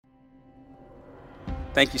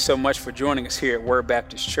Thank you so much for joining us here at Word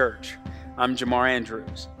Baptist Church. I'm Jamar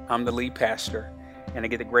Andrews. I'm the lead pastor, and I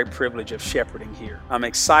get the great privilege of shepherding here. I'm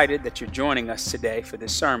excited that you're joining us today for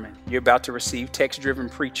this sermon. You're about to receive text-driven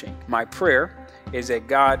preaching. My prayer is that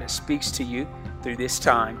God speaks to you through this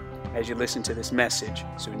time as you listen to this message.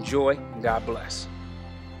 So enjoy, and God bless.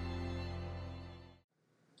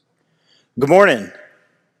 Good morning.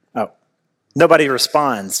 Oh, nobody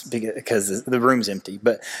responds because the room's empty.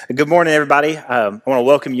 But good morning, everybody. I want to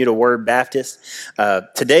welcome you to Word Baptist.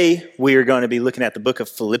 Today, we are going to be looking at the book of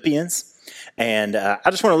Philippians. And I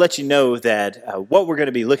just want to let you know that what we're going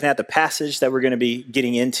to be looking at, the passage that we're going to be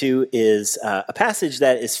getting into is a passage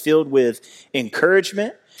that is filled with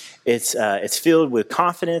encouragement. It's filled with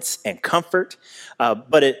confidence and comfort,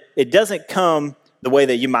 but it doesn't come the way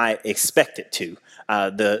that you might expect it to.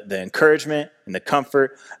 The encouragement and the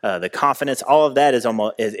comfort, the confidence, all of that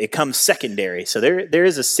it comes secondary. So there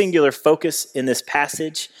is a singular focus in this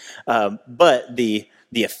passage, but the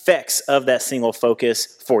effects of that single focus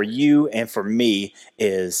for you and for me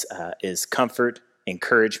is comfort,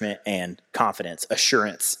 encouragement, and confidence.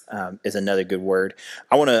 Assurance is another good word.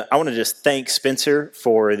 I want to just thank Spencer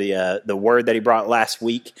for the word that he brought last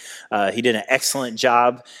week. He did an excellent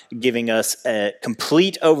job giving us a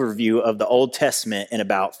complete overview of the Old Testament in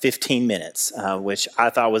about 15 minutes, which I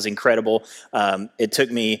thought was incredible. It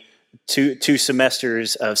took me two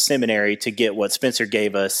semesters of seminary to get what Spencer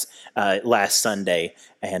gave us last Sunday.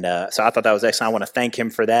 And so I thought that was excellent. I want to thank him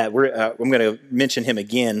for that. I'm going to mention him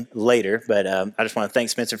again later, but I just want to thank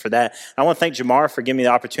Spencer for that. I want to thank Jamar for giving me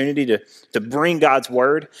the opportunity to bring God's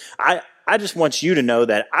word. I just want you to know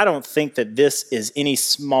that I don't think that this is any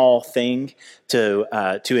small thing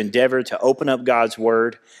to endeavor to open up God's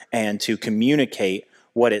word and to communicate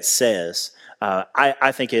what it says.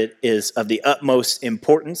 I think it is of the utmost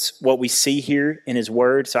importance what we see here in his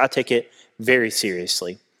word, so I take it very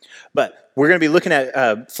seriously. But we're going to be looking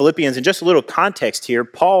at Philippians in just a little context here.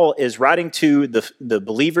 Paul is writing to the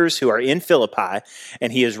believers who are in Philippi,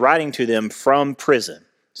 and he is writing to them from prison.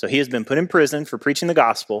 So he has been put in prison for preaching the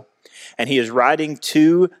gospel, and he is writing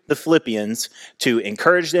to the Philippians to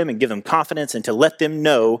encourage them and give them confidence and to let them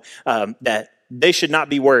know that they should not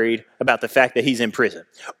be worried about the fact that he's in prison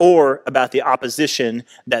or about the opposition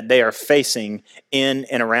that they are facing in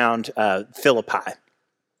and around Philippi.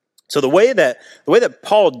 So the way that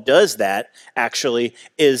Paul does that actually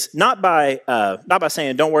is not by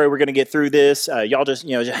saying, "Don't worry, we're going to get through this. Y'all just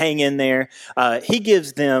hang in there." He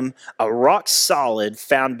gives them a rock solid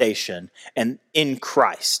foundation and in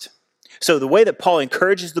Christ. So the way that Paul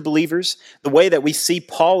encourages the believers, the way that we see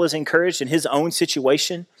Paul is encouraged in his own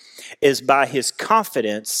situation, is by his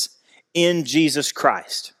confidence in Jesus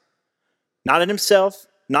Christ. Not in himself,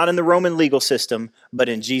 not in the Roman legal system, but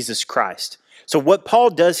in Jesus Christ. So what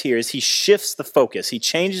Paul does here is he shifts the focus. He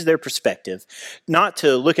changes their perspective, not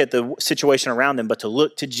to look at the situation around them, but to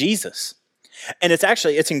look to Jesus. And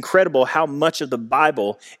it's incredible how much of the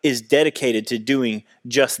Bible is dedicated to doing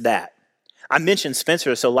just that. I mentioned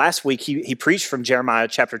Spencer. So last week he preached from Jeremiah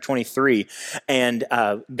chapter 23, and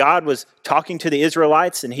God was talking to the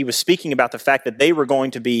Israelites, and he was speaking about the fact that they were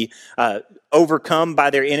going to be overcome by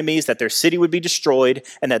their enemies, that their city would be destroyed,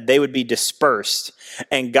 and that they would be dispersed.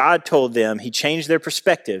 And God told them, he changed their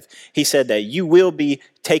perspective. He said that you will be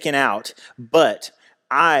taken out, but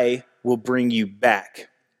I will bring you back,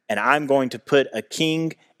 and I'm going to put a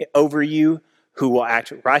king over you who will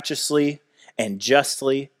act righteously and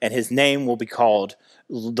justly, and his name will be called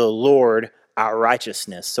the Lord our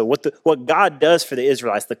righteousness. So what God does for the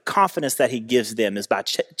Israelites, the confidence that he gives them is by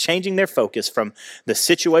changing their focus from the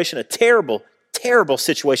situation, a terrible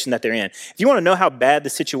situation that they're in. If you want to know how bad the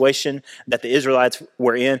situation that the Israelites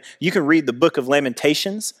were in, you can read the book of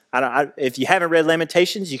Lamentations. If you haven't read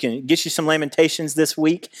Lamentations, you can get you some Lamentations this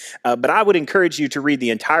week. But I would encourage you to read the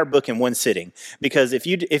entire book in one sitting, because if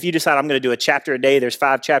you decide I'm going to do a chapter a day, there's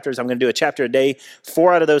 5 chapters. I'm going to do a chapter a day.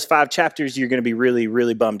 4 out of those 5 chapters, you're going to be really,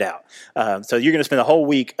 really bummed out. So you're going to spend the whole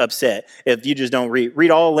week upset if you just don't read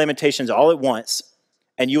all Lamentations all at once.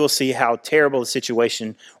 And you will see how terrible the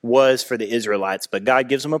situation was for the Israelites. But God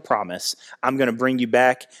gives them a promise. I'm going to bring you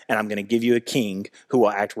back, and I'm going to give you a king who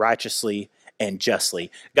will act righteously and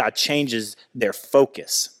justly. God changes their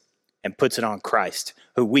focus and puts it on Christ,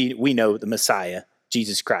 who we know, the Messiah,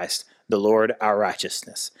 Jesus Christ, the Lord, our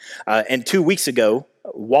righteousness. And 2 weeks ago,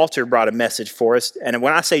 Walter brought a message for us. And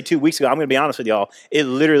when I say 2 weeks ago, I'm going to be honest with y'all, it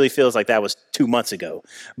literally feels like that was 2 months ago.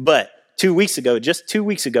 But just 2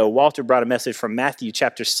 weeks ago, Walter brought a message from Matthew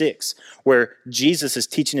chapter 6, where Jesus is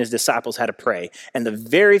teaching his disciples how to pray. And the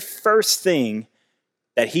very first thing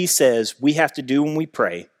that he says we have to do when we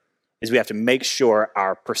pray is we have to make sure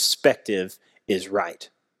our perspective is right,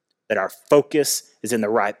 that our focus is in the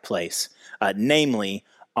right place, namely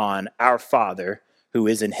on our Father who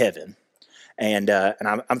is in heaven. And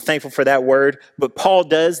I'm thankful for that word. But Paul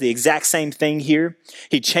does the exact same thing here.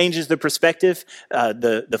 He changes the perspective.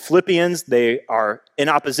 The Philippians, they are in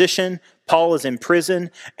opposition. Paul is in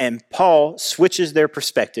prison. And Paul switches their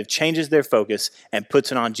perspective, changes their focus, and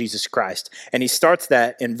puts it on Jesus Christ. And he starts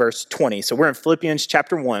that in verse 20. So we're in Philippians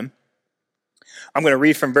chapter 1. I'm going to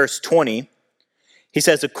read from verse 20. He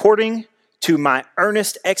says, according to my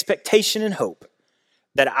earnest expectation and hope,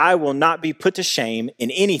 that I will not be put to shame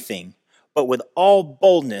in anything, but with all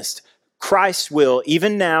boldness, Christ will,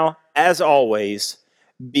 even now, as always,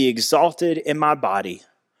 be exalted in my body,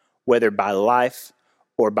 whether by life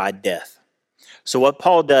or by death. So what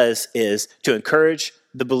Paul does is to encourage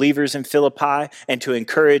the believers in Philippi and to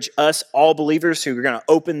encourage us, all believers who are going to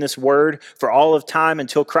open this word for all of time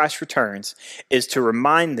until Christ returns, is to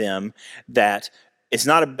remind them that it's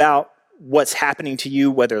not about what's happening to you,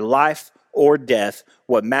 whether life or death.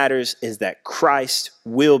 What matters is that Christ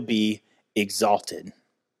will be exalted.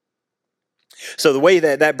 So the way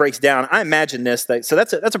that breaks down, I imagine this. So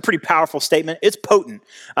that's a pretty powerful statement. It's potent.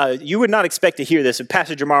 You would not expect to hear this if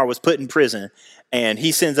Pastor Jamar was put in prison and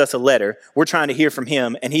he sends us a letter. We're trying to hear from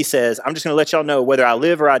him, and he says, "I'm just going to let y'all know whether I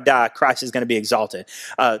live or I die, Christ is going to be exalted."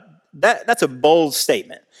 That's a bold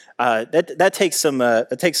statement. That takes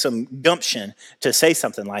some gumption to say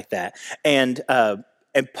something like that. And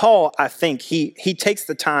Paul, I think he takes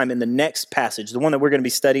the time in the next passage, the one that we're going to be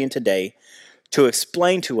studying today, to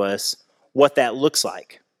explain to us what that looks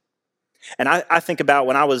like. And I think about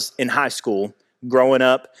when I was in high school, growing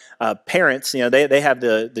up, parents, they have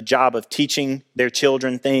the job of teaching their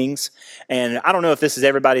children things. And I don't know if this is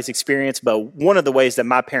everybody's experience, but one of the ways that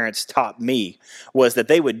my parents taught me was that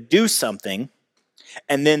they would do something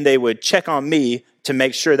and then they would check on me to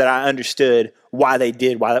make sure that I understood why they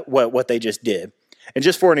did what they just did. And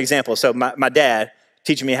just for an example, so my dad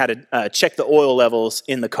teaching me how to check the oil levels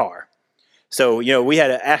in the car. So, we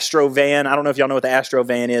had an Astro van. I don't know if y'all know what the Astro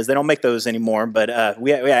van is. They don't make those anymore, but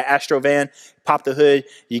we had an Astro van, pop the hood,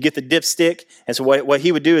 you get the dipstick. And so what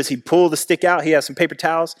he would do is he'd pull the stick out. He has some paper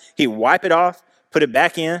towels. He'd wipe it off, put it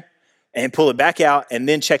back in, and pull it back out, and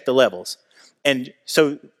then check the levels. And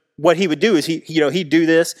so what he would do is he'd do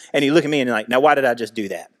this, and he'd look at me and like, now why did I just do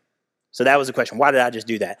that? So that was the question. Why did I just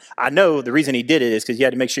do that? I know the reason he did it is because you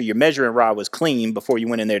had to make sure your measuring rod was clean before you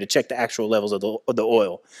went in there to check the actual levels of the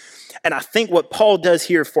oil. And I think what Paul does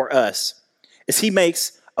here for us is he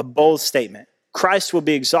makes a bold statement. Christ will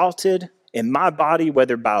be exalted in my body,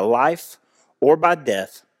 whether by life or by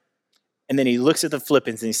death. And then he looks at the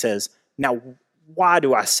Philippians and he says, now, why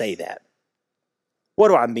do I say that? What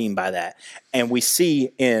do I mean by that? And we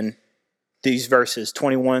see in these verses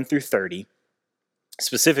 21 through 30,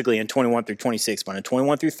 specifically in 21 through 26, but in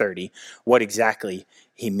 21 through 30, what exactly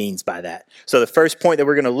he means by that. So the first point that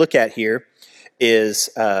we're going to look at here is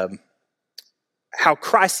how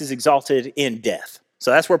Christ is exalted in death.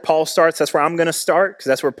 So that's where Paul starts. That's where I'm going to start, because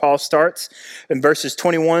that's where Paul starts. In verses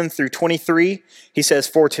 21 through 23, he says,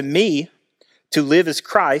 "For to me, to live is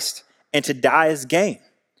Christ, and to die is gain.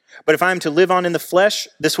 But if I am to live on in the flesh,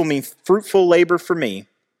 this will mean fruitful labor for me,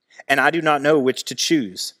 and I do not know which to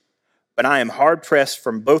choose. But I am hard-pressed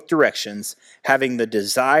from both directions, having the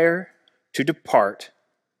desire to depart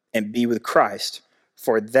and be with Christ,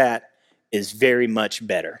 for that is very much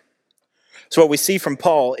better." So what we see from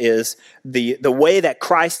Paul is the way that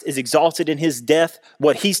Christ is exalted in his death.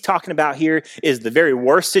 What he's talking about here is the very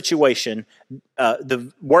worst situation,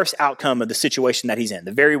 the worst outcome of the situation that he's in,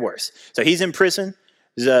 the very worst. So he's in prison.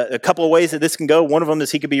 There's a couple of ways that this can go. One of them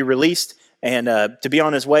is he could be released and to be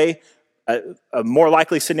on his way. A more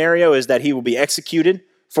likely scenario is that he will be executed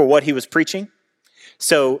for what he was preaching.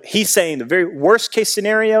 So he's saying the very worst case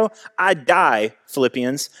scenario, I die,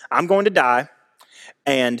 Philippians. I'm going to die.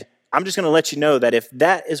 And I'm just going to let you know that if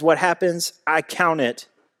that is what happens, I count it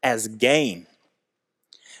as gain.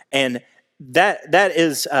 And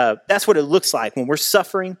that's what it looks like when we're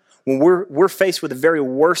suffering, when we're faced with a very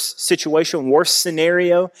worst situation, worst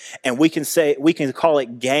scenario, and we can call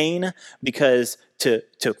it gain because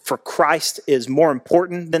for Christ is more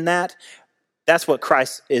important than that. That's what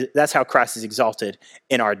Christ is. That's how Christ is exalted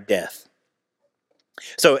in our death.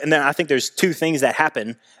 So, and then I think there's two things that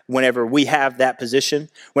happen whenever we have that position,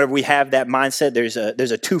 whenever we have that mindset.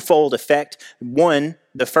 There's a twofold effect. One,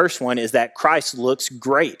 the first one is that Christ looks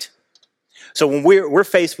great. So when we're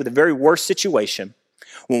faced with a very worst situation,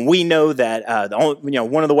 when we know that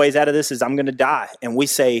one of the ways out of this is I'm going to die, and we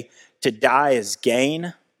say to die is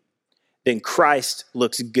gain, then Christ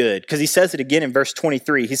looks good. Because he says it again in verse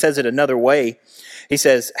 23. He says it another way. He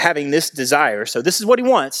says, having this desire. So this is what he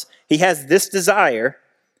wants. He has this desire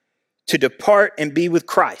to depart and be with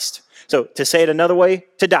Christ. So to say it another way,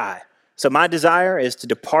 to die. So my desire is to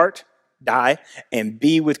depart, die, and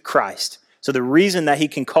be with Christ. So the reason that he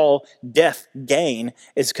can call death gain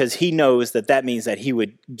is because he knows that that means that he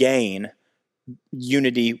would gain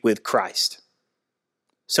unity with Christ.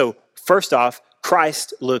 So first off,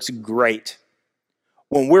 Christ looks great.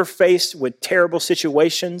 When we're faced with terrible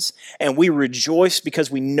situations and we rejoice because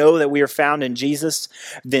we know that we are found in Jesus,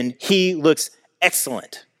 then he looks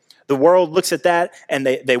excellent. The world looks at that and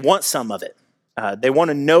they want some of it. They want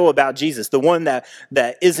to know about Jesus, the one that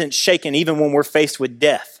isn't shaken even when we're faced with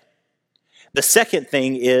death. The second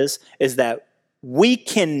thing is that we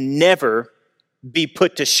can never be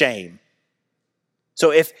put to shame.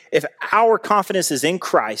 So if our confidence is in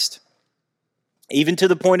Christ, even to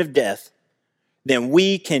the point of death, then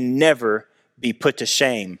we can never be put to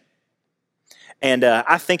shame. And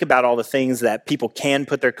I think about all the things that people can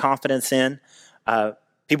put their confidence in.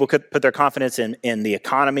 People could put their confidence in the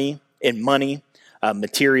economy, in money,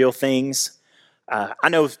 material things. I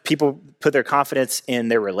know people put their confidence in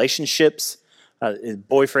their relationships,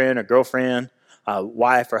 boyfriend or girlfriend,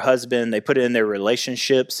 wife or husband. They put it in their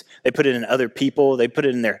relationships. They put it in other people. They put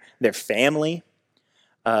it in their family.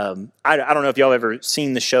 I don't know if y'all ever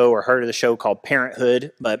seen the show or heard of the show called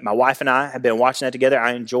Parenthood, but my wife and I have been watching that together.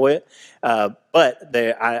 I enjoy it, but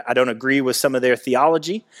I don't agree with some of their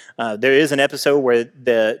theology. There is an episode where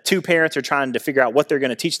the two parents are trying to figure out what they're going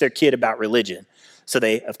to teach their kid about religion. So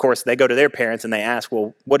they go to their parents and they ask,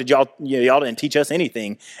 well, what did y'all didn't teach us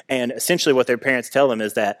anything. And essentially what their parents tell them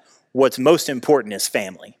is that what's most important is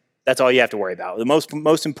family. That's all you have to worry about. The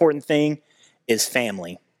most important thing is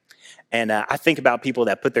family. And I think about people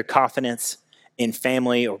that put their confidence in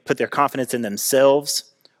family or put their confidence in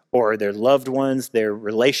themselves or their loved ones, their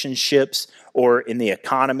relationships, or in the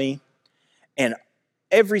economy. And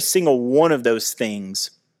every single one of those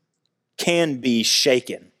things can be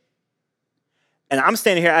shaken. And I'm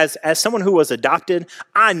standing here as someone who was adopted.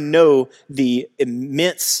 I know the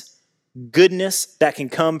immense goodness that can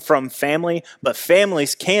come from family, but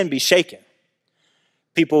families can be shaken.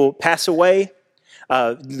 People pass away.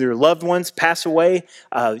 Their loved ones pass away.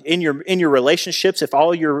 In your relationships, if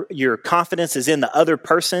all your confidence is in the other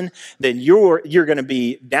person, then you're going to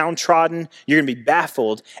be downtrodden. You're going to be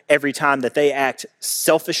baffled every time that they act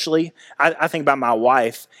selfishly. I think about my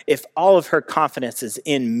wife. If all of her confidence is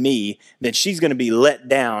in me, then she's going to be let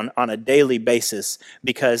down on a daily basis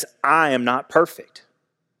because I am not perfect.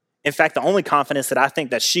 In fact, the only confidence that I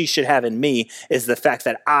think that she should have in me is the fact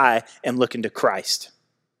that I am looking to Christ.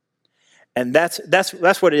 And that's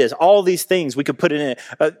what it is. All these things we could put in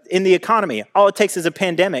the economy. All it takes is a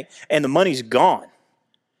pandemic, and the money's gone.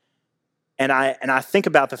 And I think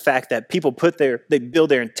about the fact that people they build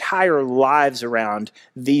their entire lives around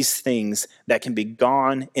these things that can be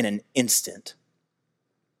gone in an instant.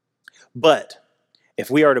 But if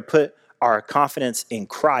we are to put our confidence in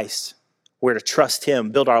Christ, we're to trust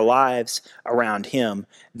Him, build our lives around Him,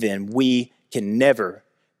 then we can never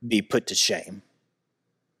be put to shame.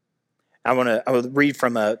 I will read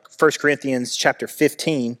from 1 Corinthians chapter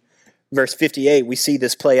 15, verse 58. We see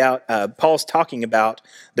this play out. Paul's talking about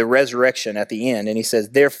the resurrection at the end, and he says,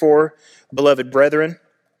 "Therefore, beloved brethren,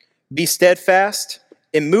 be steadfast,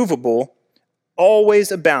 immovable,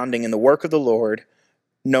 always abounding in the work of the Lord,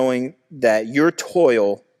 knowing that your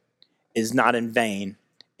toil is not in vain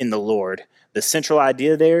in the Lord." The central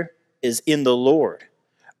idea there is in the Lord.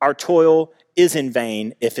 Our toil is in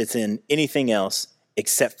vain if it's in anything else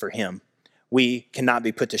except for Him. We cannot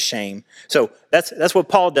be put to shame. So that's what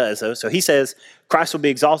Paul does, though. So he says, Christ will be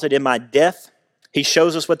exalted in my death. He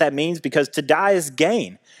shows us what that means because to die is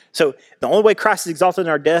gain. So the only way Christ is exalted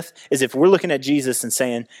in our death is if we're looking at Jesus and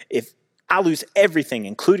saying, if I lose everything,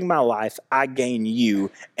 including my life, I gain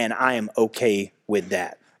you, and I am okay with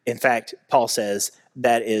that. In fact, Paul says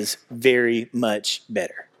that is very much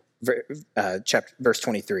better. Verse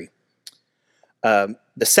 23.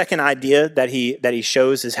 The second idea that he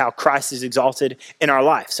shows is how Christ is exalted in our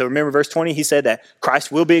life. So remember verse 20, he said that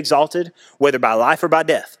Christ will be exalted whether by life or by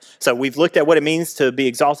death. So we've looked at what it means to be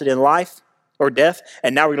exalted in life or death,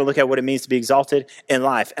 and now we're going to look at what it means to be exalted in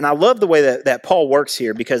life. And I love the way that Paul works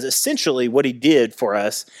here, because essentially what he did for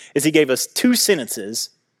us is he gave us two sentences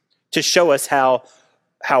to show us how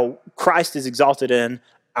Christ is exalted in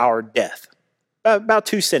our death. About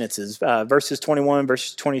two sentences, verses 21,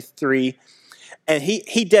 verses 23. And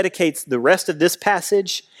he dedicates the rest of this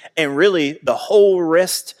passage and really the whole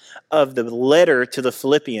rest of the letter to the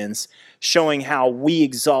Philippians showing how we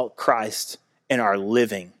exalt Christ in our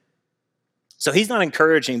living. So he's not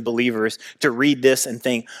encouraging believers to read this and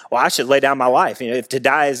think, well, I should lay down my life. If to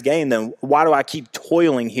die is gain, then why do I keep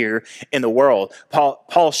toiling here in the world?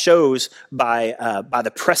 Paul shows by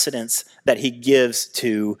the precedence that he gives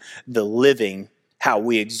to the living how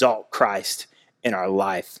we exalt Christ in our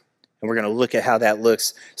life. And we're going to look at how that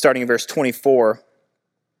looks starting in verse 24.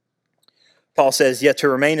 Paul says, yet to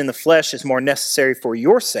remain in the flesh is more necessary for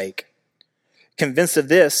your sake. Convinced of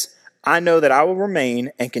this, I know that I will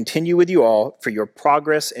remain and continue with you all for your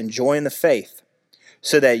progress and joy in the faith,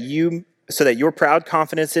 so that your proud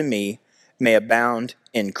confidence in me may abound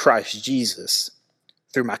in Christ Jesus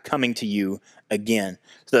through my coming to you again.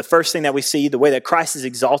 So the first thing that we see, the way that Christ is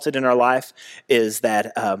exalted in our life, is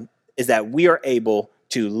that we are able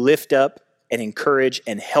to lift up and encourage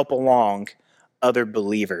and help along other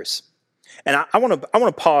believers. And I want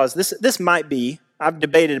to pause. This might be. I've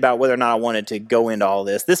debated about whether or not I wanted to go into all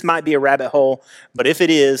this. This might be a rabbit hole, but if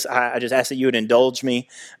it is, I just ask that you would indulge me.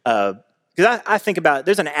 Because I think about,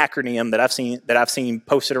 there's an acronym that I've seen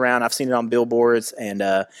posted around. I've seen it on billboards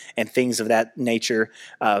and things of that nature.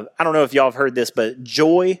 I don't know if y'all have heard this, but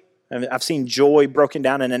joy. I've seen joy broken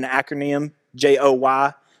down in an acronym,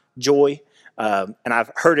 J-O-Y, joy. And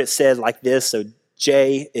I've heard it said like this. So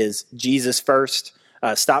J is Jesus first.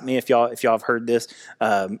 Stop me if y'all have heard this.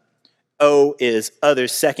 O is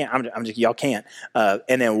others second. I'm just, y'all can't.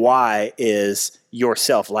 And then Y is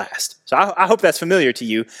yourself last. So I hope that's familiar to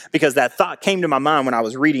you, because that thought came to my mind when I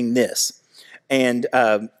was reading this. And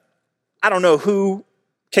I don't know who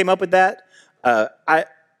came up with that. I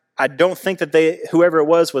don't think that whoever it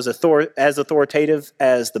was as authoritative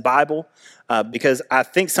as the Bible, because I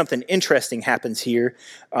think something interesting happens here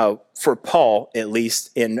for Paul, at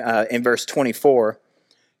least in verse 24.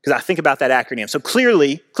 Because I think about that acronym. So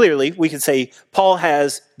clearly, we can say Paul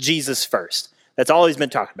has Jesus first. That's all he's been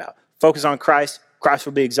talking about. Focus on Christ. Christ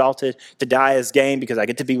will be exalted. To die is gain because I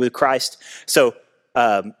get to be with Christ. So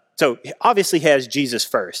obviously he has Jesus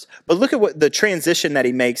first. But look at what the transition that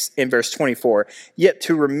he makes in verse 24. Yet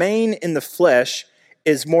to remain in the flesh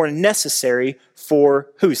is more necessary for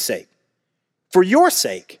whose sake? For your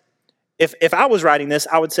sake. If I was writing this,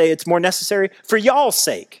 I would say it's more necessary for y'all's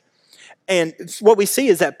sake. And what we see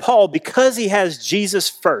is that Paul, because he has Jesus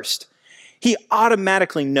first, he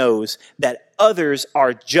automatically knows that others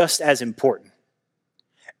are just as important.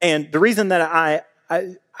 And the reason that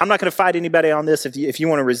I'm not going to fight anybody on this if you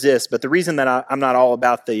want to resist, but the reason that I'm not all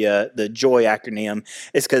about the JOY acronym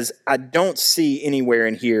is because I don't see anywhere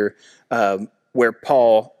in here where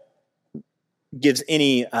Paul gives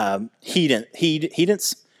any where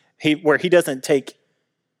he doesn't take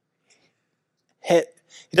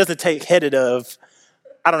headed of,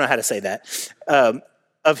 I don't know how to say that,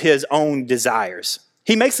 of his own desires.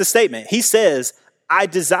 He makes a statement. He says, I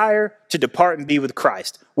desire to depart and be with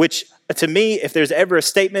Christ, which to me, if there's ever a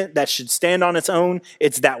statement that should stand on its own,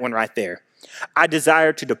 it's that one right there. I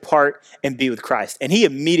desire to depart and be with Christ. And he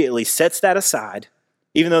immediately sets that aside,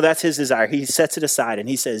 even though that's his desire. He sets it aside and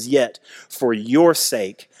he says, yet for your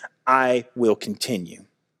sake, I will continue.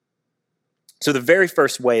 So the very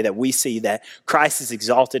first way that we see that Christ is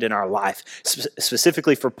exalted in our life,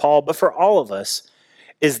 specifically for Paul, but for all of us,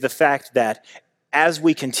 is the fact that as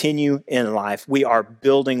we continue in life, we are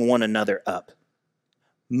building one another up.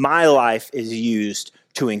 My life is used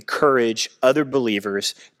to encourage other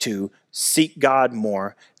believers to seek God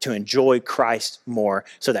more, to enjoy Christ more,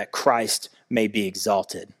 so that Christ may be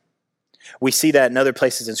exalted. We see that in other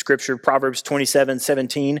places in Scripture. Proverbs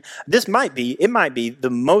 27:17. It might be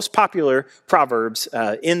the most popular Proverbs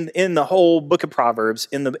in the whole book of Proverbs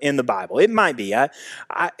in the Bible. It might be. And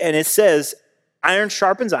it says, iron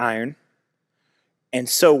sharpens iron, and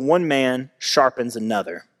so one man sharpens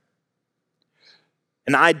another.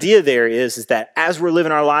 And the idea there is that as we're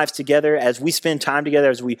living our lives together, as we spend time together,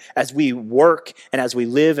 as we work and as we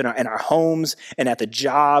live in our homes and at the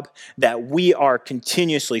job, that we are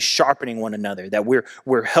continuously sharpening one another, that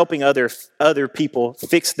we're helping other people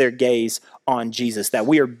fix their gaze on Jesus, that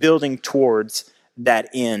we are building towards that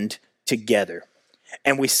end together.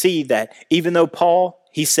 And we see that even though Paul,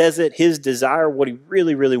 he says it, his desire, what he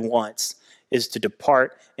really, really wants is to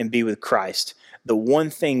depart and be with Christ. The one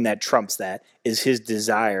thing that trumps that is his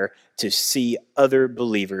desire to see other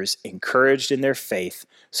believers encouraged in their faith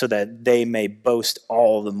so that they may boast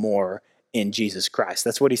all the more in Jesus Christ.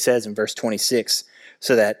 That's what he says in verse 26,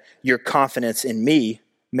 so that your confidence in me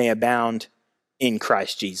may abound in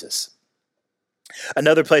Christ Jesus.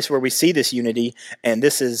 Another place where we see this unity, and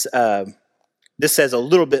this is this says a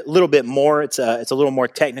little bit more. It's a little more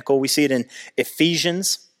technical. We see it in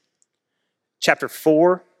Ephesians chapter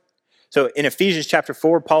 4. So in Ephesians chapter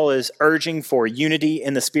 4, Paul is urging for unity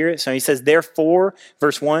in the Spirit. So he says, therefore,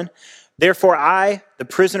 verse 1, therefore I, the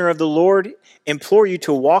prisoner of the Lord, implore you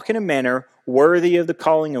to walk in a manner worthy of the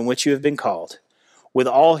calling in which you have been called, with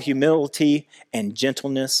all humility and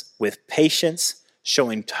gentleness, with patience,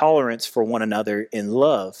 showing tolerance for one another in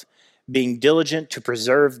love, being diligent to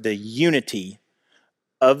preserve the unity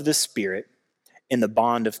of the Spirit in the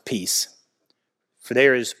bond of peace. For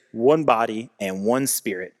there is one body and one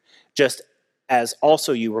Spirit, just as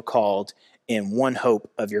also you were called in one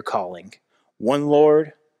hope of your calling, one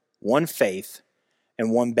Lord, one faith,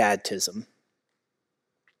 and one baptism,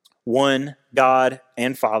 one God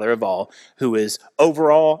and Father of all, who is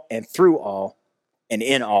over all and through all and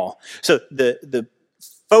in all. So the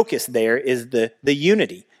focus there is the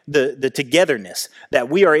unity, the togetherness, that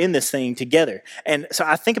we are in this thing together. And so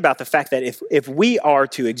I think about the fact that if we are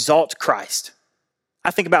to exalt Christ, I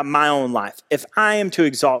think about my own life. If I am to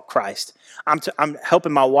exalt Christ, I'm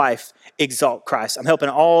helping my wife exalt Christ. I'm helping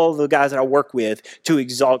all the guys that I work with to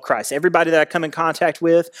exalt Christ. Everybody that I come in contact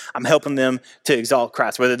with, I'm helping them to exalt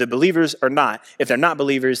Christ, whether they're believers or not. If they're not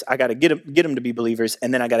believers, I got to get them to be believers,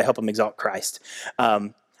 and then I got to help them exalt Christ.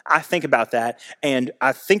 I think about that, and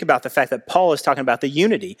I think about the fact that Paul is talking about the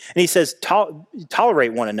unity, and he says,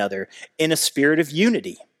 tolerate one another in a spirit of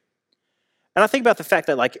unity. And I think about the fact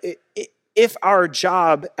that, if our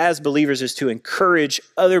job as believers is to encourage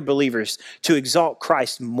other believers to exalt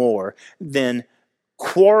Christ more, then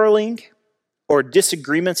quarreling or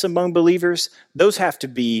disagreements among believers, those have to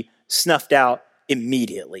be snuffed out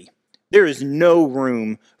immediately. There is no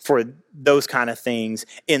room for those kind of things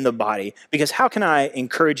in the body, because how can I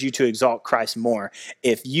encourage you to exalt Christ more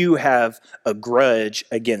if you have a grudge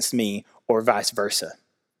against me or vice versa?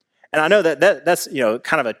 And I know that's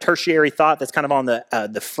kind of a tertiary thought that's kind of on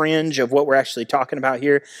the fringe of what we're actually talking about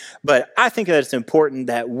here. But I think that it's important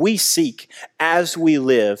that we seek, as we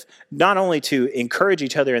live, not only to encourage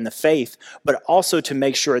each other in the faith, but also to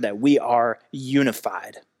make sure that we are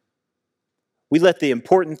unified. We let the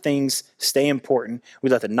important things stay important. We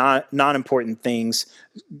let the non-important things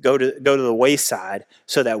go to the wayside,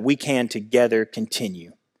 so that we can together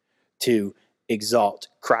continue to exalt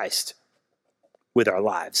Christ with our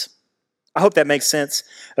lives. I hope that makes sense.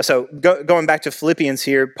 So going back to Philippians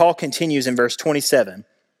here, Paul continues in verse 27.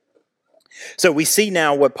 So we see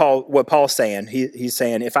now what Paul's saying. He's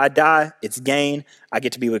saying, if I die, it's gain. I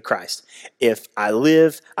get to be with Christ. If I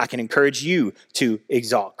live, I can encourage you to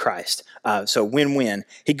exalt Christ. So win-win.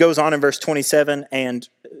 He goes on in verse 27 and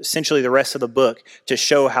essentially the rest of the book to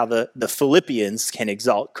show how the Philippians can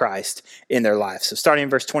exalt Christ in their life. So starting in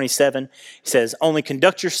verse 27, he says, only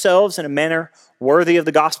conduct yourselves in a manner worthy of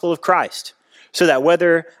the gospel of Christ, so that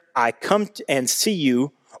whether I come and see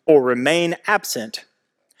you or remain absent,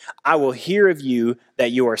 I will hear of you that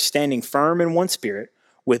you are standing firm in one spirit,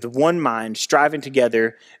 with one mind, striving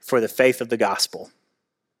together for the faith of the gospel.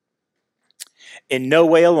 In no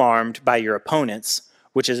way alarmed by your opponents,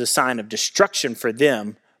 which is a sign of destruction for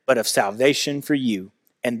them, but of salvation for you,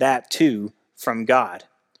 and that too from God.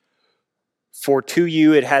 For to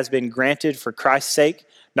you it has been granted for Christ's sake,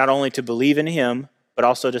 not only to believe in him, but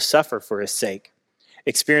also to suffer for his sake,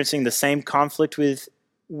 experiencing the same conflict with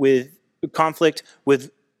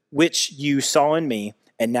which you saw in me,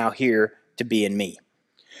 and now hear to be in me.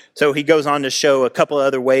 So he goes on to show a couple of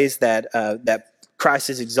other ways that Christ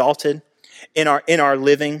is exalted in our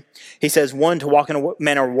living. He says, one, to walk in a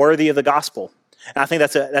manner worthy of the gospel. And I think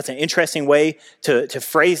that's an interesting way to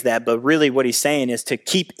phrase that, but really what he's saying is to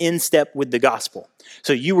keep in step with the gospel.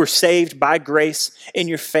 So you were saved by grace in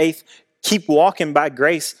your faith. Keep walking by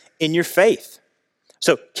grace in your faith.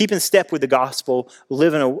 So keep in step with the gospel,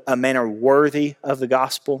 live in a manner worthy of the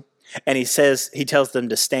gospel. And he tells them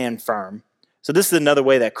to stand firm. So this is another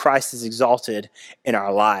way that Christ is exalted in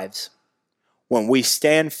our lives, when we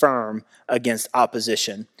stand firm against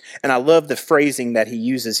opposition. And I love the phrasing that he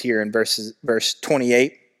uses here in verse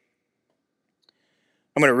 28.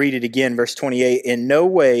 I'm going to read it again, verse 28. In no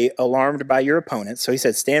way alarmed by your opponents. So he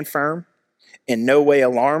said, stand firm. In no way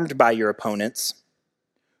alarmed by your opponents,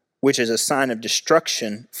 which is a sign of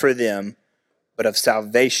destruction for them, but of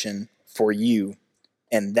salvation for you,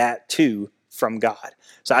 and that too from God.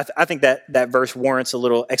 So I think that verse warrants a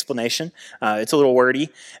little explanation. It's a little wordy,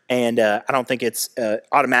 and I don't think it's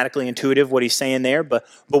automatically intuitive what he's saying there, but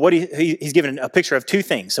what he's given a picture of two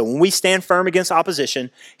things. So when we stand firm against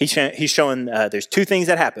opposition, he's showing there's two things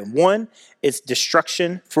that happen. One, it's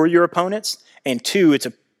destruction for your opponents, and two, it's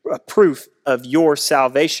a proof of your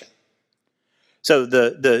salvation. So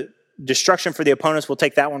the destruction for the opponents, we'll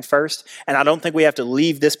take that one first. And I don't think we have to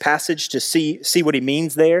leave this passage to see what he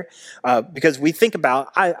means there, because I think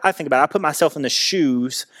about, I put myself in the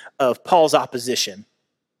shoes of Paul's opposition.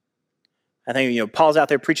 I think, Paul's out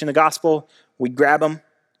there preaching the gospel. We grab him,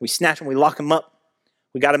 we snatch him, we lock him up.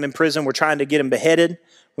 We got him in prison. We're trying to get him beheaded.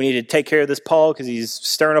 We need to take care of this Paul because he's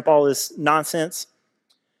stirring up all this nonsense.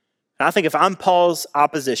 And I think if I'm Paul's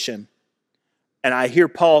opposition and I hear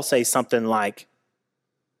Paul say something like,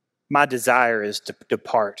 my desire is to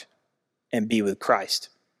depart and be with Christ.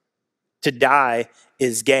 To die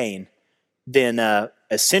is gain. Then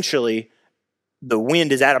essentially the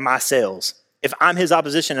wind is out of my sails. If I'm his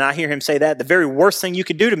opposition and I hear him say that, the very worst thing you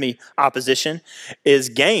could do to me, opposition, is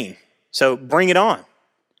gain. So bring it on.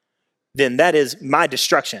 Then that is my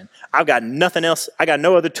destruction. I've got nothing else. I got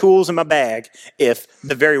no other tools in my bag if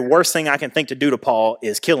the very worst thing I can think to do to Paul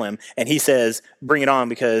is kill him. And he says, bring it on,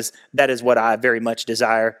 because that is what I very much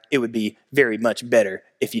desire. It would be very much better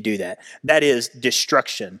if you do that. That is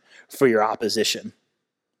destruction for your opposition.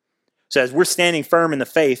 So as we're standing firm in the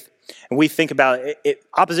faith, and we think about it,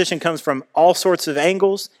 opposition comes from all sorts of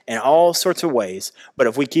angles and all sorts of ways. But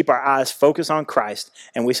if we keep our eyes focused on Christ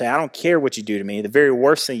and we say, I don't care what you do to me, the very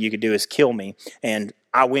worst thing you could do is kill me. And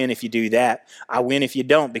I win if you do that. I win if you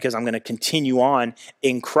don't, because I'm going to continue on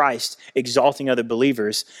in Christ, exalting other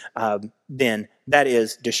believers. Then that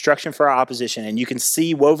is destruction for our opposition. And you can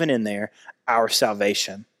see woven in there our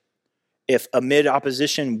salvation. If amid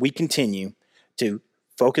opposition we continue to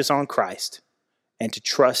focus on Christ and to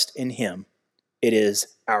trust in him, it is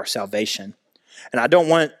our salvation. And I don't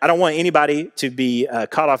want anybody to be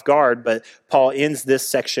caught off guard, but Paul ends this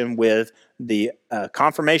section with the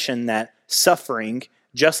confirmation that suffering,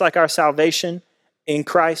 just like our salvation in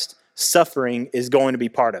Christ, suffering is going to be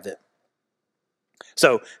part of it.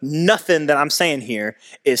 So nothing that I'm saying here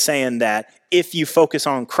is saying that if you focus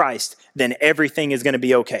on Christ, then everything is going to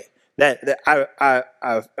be okay.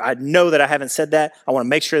 I know that I haven't said that. I want to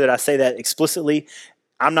make sure that I say that explicitly.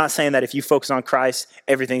 I'm not saying that if you focus on Christ,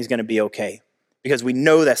 everything's going to be okay, because we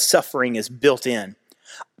know that suffering is built in.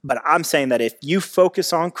 But I'm saying that if you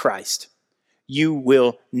focus on Christ, you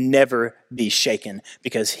will never be shaken,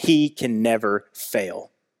 because he can never fail.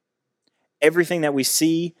 Everything that we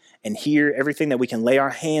see and hear, everything that we can lay our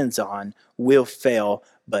hands on will fail,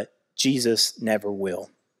 but Jesus never will.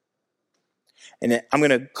 And I'm going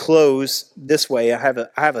to close this way. I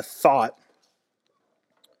have a thought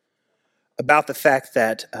about the fact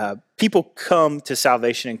that people come to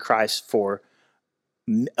salvation in Christ for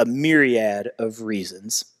a myriad of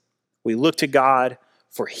reasons. We look to God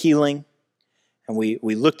for healing, and we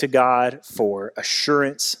look to God for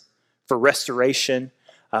assurance, for restoration.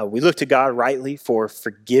 We look to God rightly for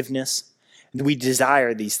forgiveness. And we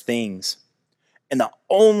desire these things. And the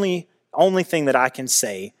only thing that I can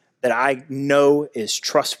say that I know is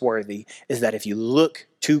trustworthy is that if you look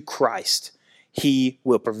to Christ, he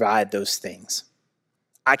will provide those things.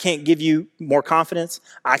 I can't give you more confidence.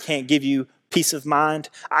 I can't give you peace of mind.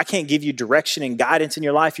 I can't give you direction and guidance in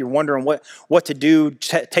your life. You're wondering what to do,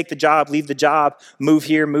 take the job, leave the job, move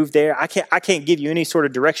here, move there. I can't give you any sort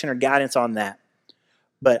of direction or guidance on that.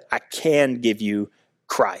 But I can give you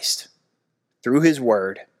Christ through his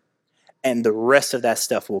word, and the rest of that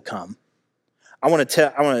stuff will come. I want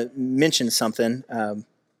to mention something.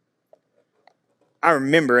 I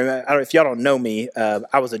remember, if y'all don't know me,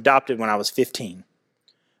 I was adopted when I was 15.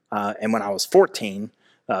 And when I was 14,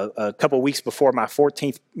 a couple of weeks before my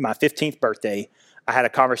 15th birthday, I had a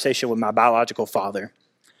conversation with my biological father.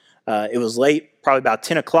 It was late, probably about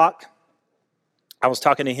 10 o'clock. I was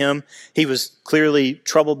talking to him. He was clearly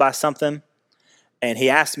troubled by something. And he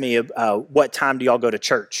asked me, what time do y'all go to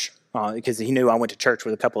church? Because he knew I went to church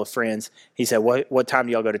with a couple of friends. He said, what time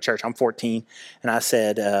do y'all go to church? I'm 14. And I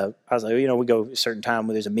said, I was like, we go a certain time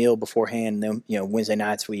where there's a meal beforehand. And then, Wednesday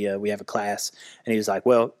nights we have a class. And he was like,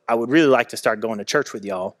 well, I would really like to start going to church with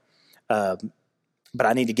y'all. But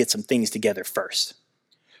I need to get some things together first.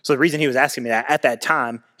 So the reason he was asking me that, at that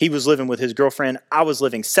time, he was living with his girlfriend. I was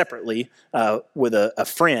living separately with a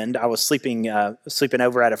friend. I was sleeping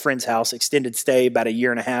over at a friend's house, extended stay, about a year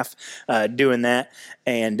and a half doing that.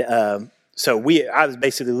 And so I was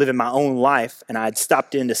basically living my own life, and I'd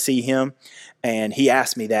stopped in to see him, and he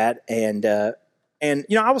asked me that. And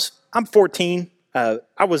I'm 14.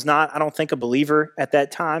 I was not, I don't think, a believer at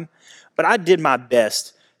that time, but I did my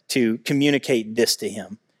best to communicate this to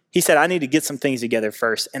him. He said, I need to get some things together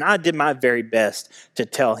first. And I did my very best to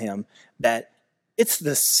tell him that it's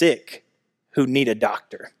the sick who need a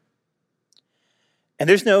doctor. And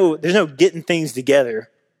there's no getting things together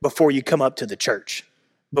before you come up to the church,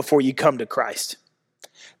 before you come to Christ.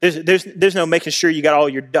 There's no making sure you got all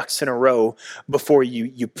your ducks in a row before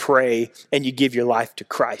you pray and you give your life to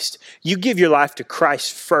Christ. You give your life to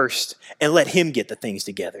Christ first and let him get the things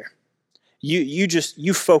together.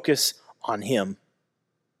 You focus on him.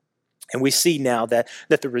 And we see now that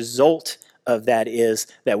the result of that is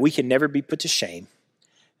that we can never be put to shame.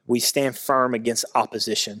 We stand firm against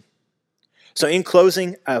opposition. So in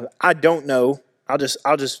closing, I don't know. I'll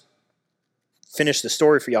just finish the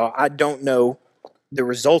story for y'all. I don't know the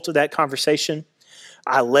result of that conversation.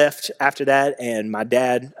 I left after that, and my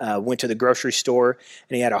dad went to the grocery store,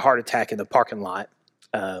 and he had a heart attack in the parking lot.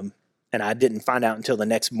 And I didn't find out until the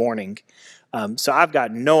next morning. So I've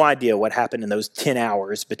got no idea what happened in those 10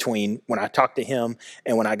 hours between when I talked to him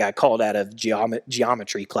and when I got called out of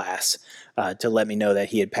geometry class to let me know that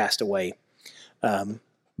he had passed away.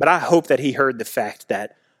 But I hope that he heard the fact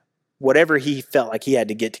that whatever he felt like he had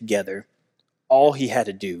to get together, all he had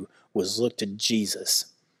to do was look to Jesus,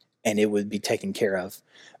 and it would be taken care of.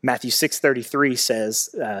 Matthew 6:33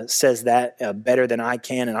 says that better than I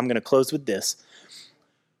can, and I'm going to close with this.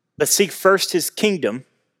 But seek first his kingdom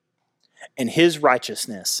and his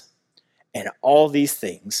righteousness, and all these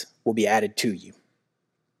things will be added to you.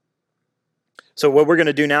 So what we're going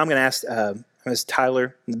to do now, I'm going to ask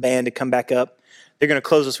Tyler and the band to come back up. They're going to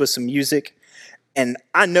close us with some music, and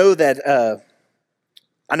I know that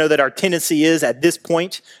our tendency is at this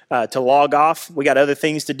point to log off. We got other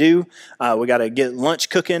things to do. We got to get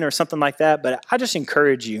lunch cooking or something like that. But I just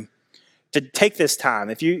encourage you to take this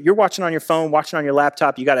time. If you're watching on your phone, watching on your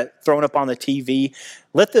laptop, you got it thrown up on the TV.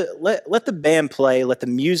 Let the band play, let the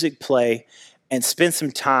music play, and spend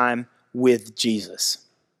some time with Jesus.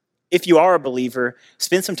 If you are a believer,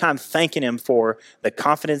 spend some time thanking him for the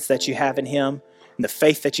confidence that you have in him and the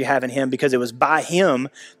faith that you have in him, because it was by him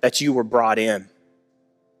that you were brought in.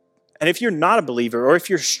 And if you're not a believer, or if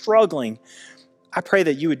you're struggling, I pray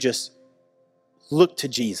that you would just look to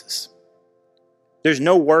Jesus. There's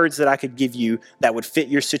no words that I could give you that would fit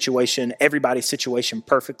your situation, everybody's situation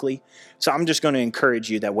perfectly. So I'm just going to encourage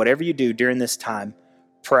you that whatever you do during this time,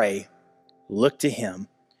 pray, look to him,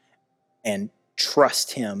 and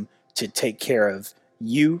trust him to take care of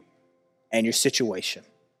you and your situation.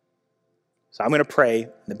 So I'm going to pray.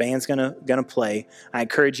 The band's going to play. I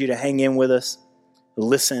encourage you to hang in with us,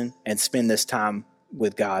 listen, and spend this time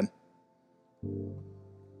with God.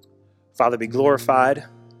 Father, be glorified.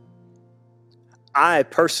 I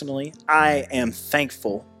am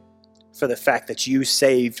thankful for the fact that you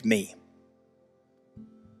saved me.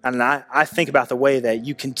 And I think about the way that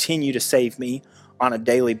you continue to save me on a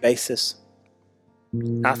daily basis.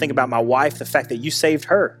 And I think about my wife, the fact that you saved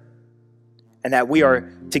her, and that we are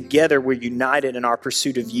together, we're united in our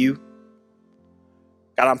pursuit of you.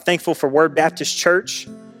 God, I'm thankful for Word Baptist Church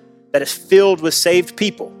that is filled with saved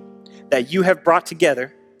people that you have brought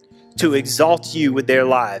together to exalt you with their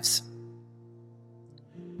lives.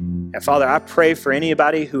 And Father, I pray for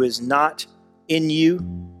anybody who is not in you,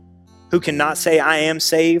 who cannot say, I am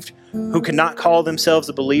saved, who cannot call themselves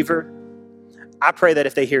a believer. I pray that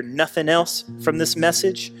if they hear nothing else from this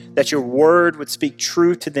message, that your word would speak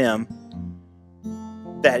true to them,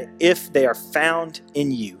 that if they are found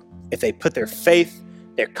in you, if they put their faith,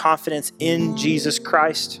 their confidence in Jesus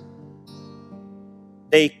Christ,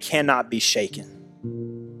 they cannot be shaken.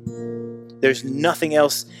 There's nothing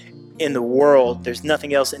else in the world, there's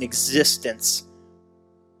nothing else in existence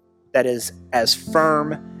that is as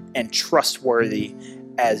firm and trustworthy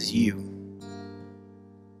as you.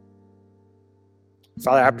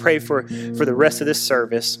 Father, I pray for the rest of this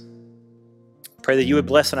service. I pray that you would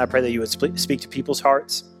bless, and I pray that you would speak to people's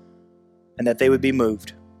hearts and that they would be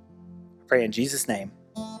moved. I pray in Jesus' name,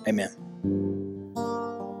 amen.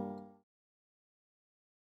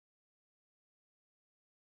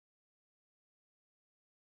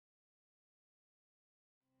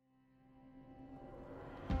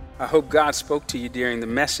 I hope God spoke to you during the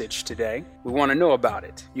message today. We want to know about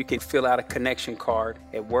it. You can fill out a connection card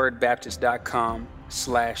at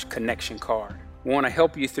wordbaptist.com/connection card. We want to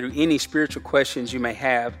help you through any spiritual questions you may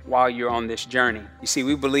have while you're on this journey. You see,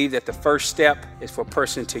 we believe that the first step is for a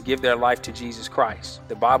person to give their life to Jesus Christ.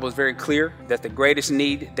 The Bible is very clear that the greatest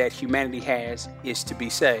need that humanity has is to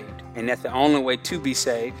be saved, and that the only way to be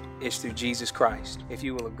saved is through Jesus Christ. If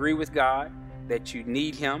you will agree with God that you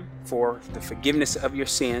need him for the forgiveness of your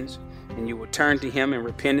sins, and you will turn to him in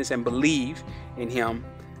repentance and believe in him,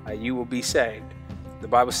 you will be saved. The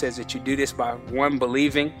Bible says that you do this by one,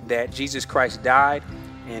 believing that Jesus Christ died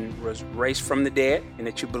and was raised from the dead, and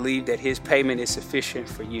that you believe that his payment is sufficient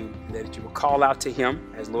for you, that if you will call out to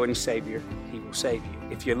him as Lord and Savior, he will save you.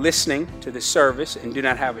 If you're listening to this service and do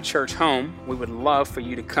not have a church home, we would love for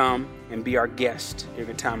you to come and be our guest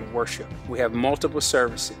during a time of worship. We have multiple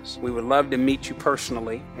services. We would love to meet you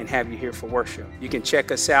personally and have you here for worship. You can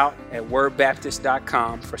check us out at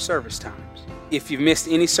wordbaptist.com for service times. If you've missed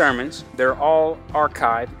any sermons, they're all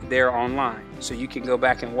archived there online, so you can go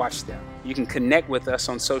back and watch them. You can connect with us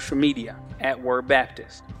on social media at Word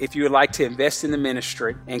Baptist. If you would like to invest in the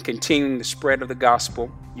ministry and continuing the spread of the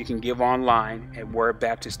gospel, you can give online at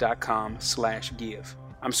wordbaptist.com/give.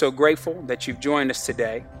 I'm so grateful that you've joined us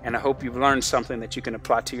today, and I hope you've learned something that you can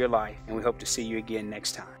apply to your life, and we hope to see you again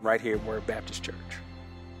next time, right here at Word Baptist Church.